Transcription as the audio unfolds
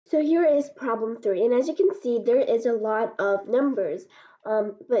So here is problem 3, and as you can see, there is a lot of numbers,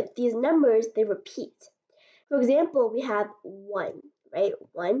 but these numbers, they repeat. For example, we have 1, right?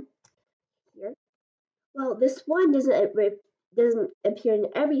 1 here. Well, this 1 doesn't appear in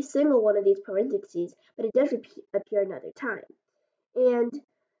every single one of these parentheses, but it does appear another time. And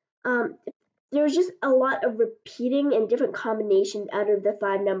um, there's just a lot of repeating and different combinations out of the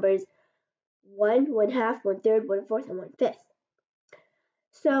 5 numbers: 1, 1/2, 1/3, 1/4, and 1/5.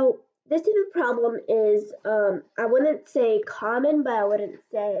 So this type of problem is, I wouldn't say common, but I wouldn't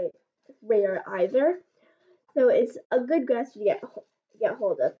say rare either. So it's a good grasp to get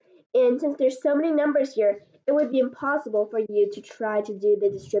hold of. And since there's so many numbers here, it would be impossible for you to try to do the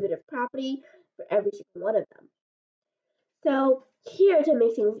distributive property for every single one of them. So here, to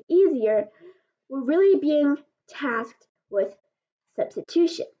make things easier, we're really being tasked with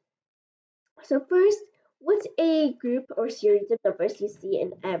substitution. So first, what's a group or series of numbers you see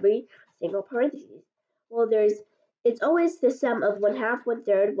in every single parentheses? Well, it's always the sum of 1/2,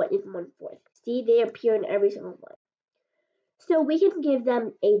 1/3, 1 and 1/4. See, they appear in every single one. So we can give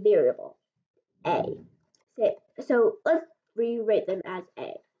them a variable, a. So let's rewrite them as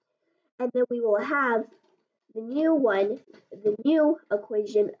a. And then we will have the new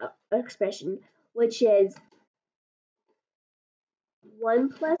equation expression, which is 1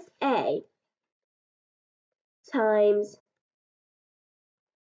 plus a times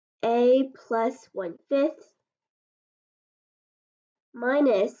a plus 1/5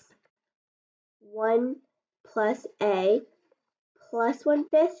 minus 1 plus a plus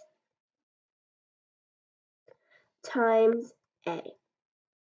 1/5 times a.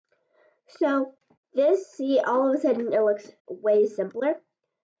 So this, see, all of a sudden it looks way simpler.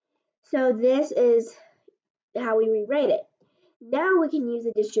 So this is how we rewrite it. Now we can use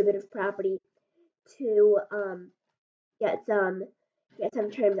the distributive property to get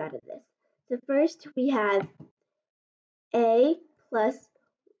some terms out of this. So first we have a plus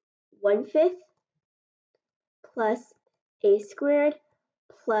 1/5 plus a squared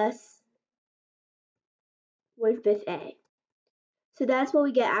plus 1/5 a. So that's what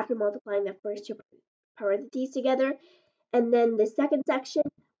we get after multiplying the first two parentheses together. And then the second section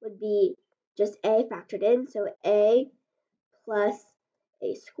would be just a factored in. So a plus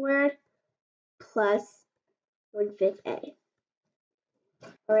a squared plus 1/5 a.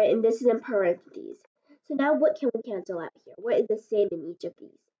 All right, and this is in parentheses. So now what can we cancel out here? What is the same in each of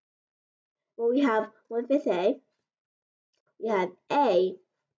these? Well, we have 1/5 a, we have a,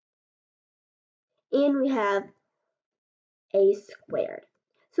 and we have a squared.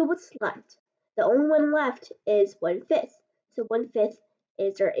 So what's left? The only one left is 1/5. So 1/5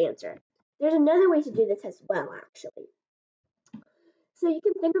 is our answer. There's another way to do this as well, actually. So you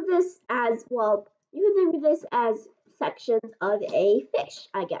can think of this as, well, you can think of this as sections of a fish,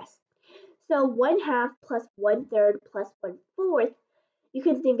 I guess. So 1/2 plus 1/3 plus 1/4, you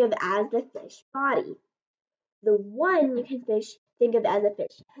can think of as the fish body. The 1 you can think of as a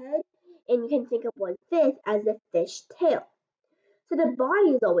fish head, and you can think of 1/5 as the fish tail. So the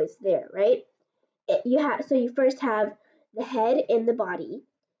body is always there, right? So you first have the head and the body,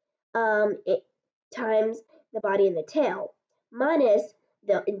 times the body and the tail, minus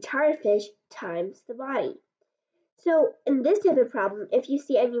the entire fish times the body. So in this type of problem, if you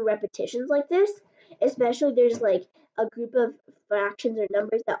see any repetitions like this, especially there's like a group of fractions or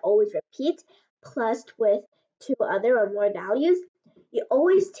numbers that always repeat, plus with 2 other or more values, you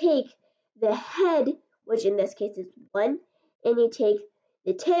always take the head, which in this case is 1, and you take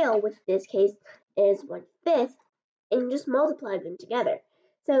the tail, which in this case is 1/5, and you just multiply them together.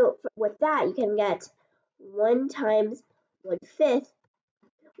 So with that, you can get 1 times 1/5,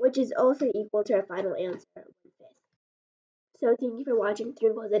 which is also equal to our final answer, 1/5. So thank you for watching 3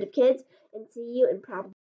 Inquisitive Kids, and see you in problem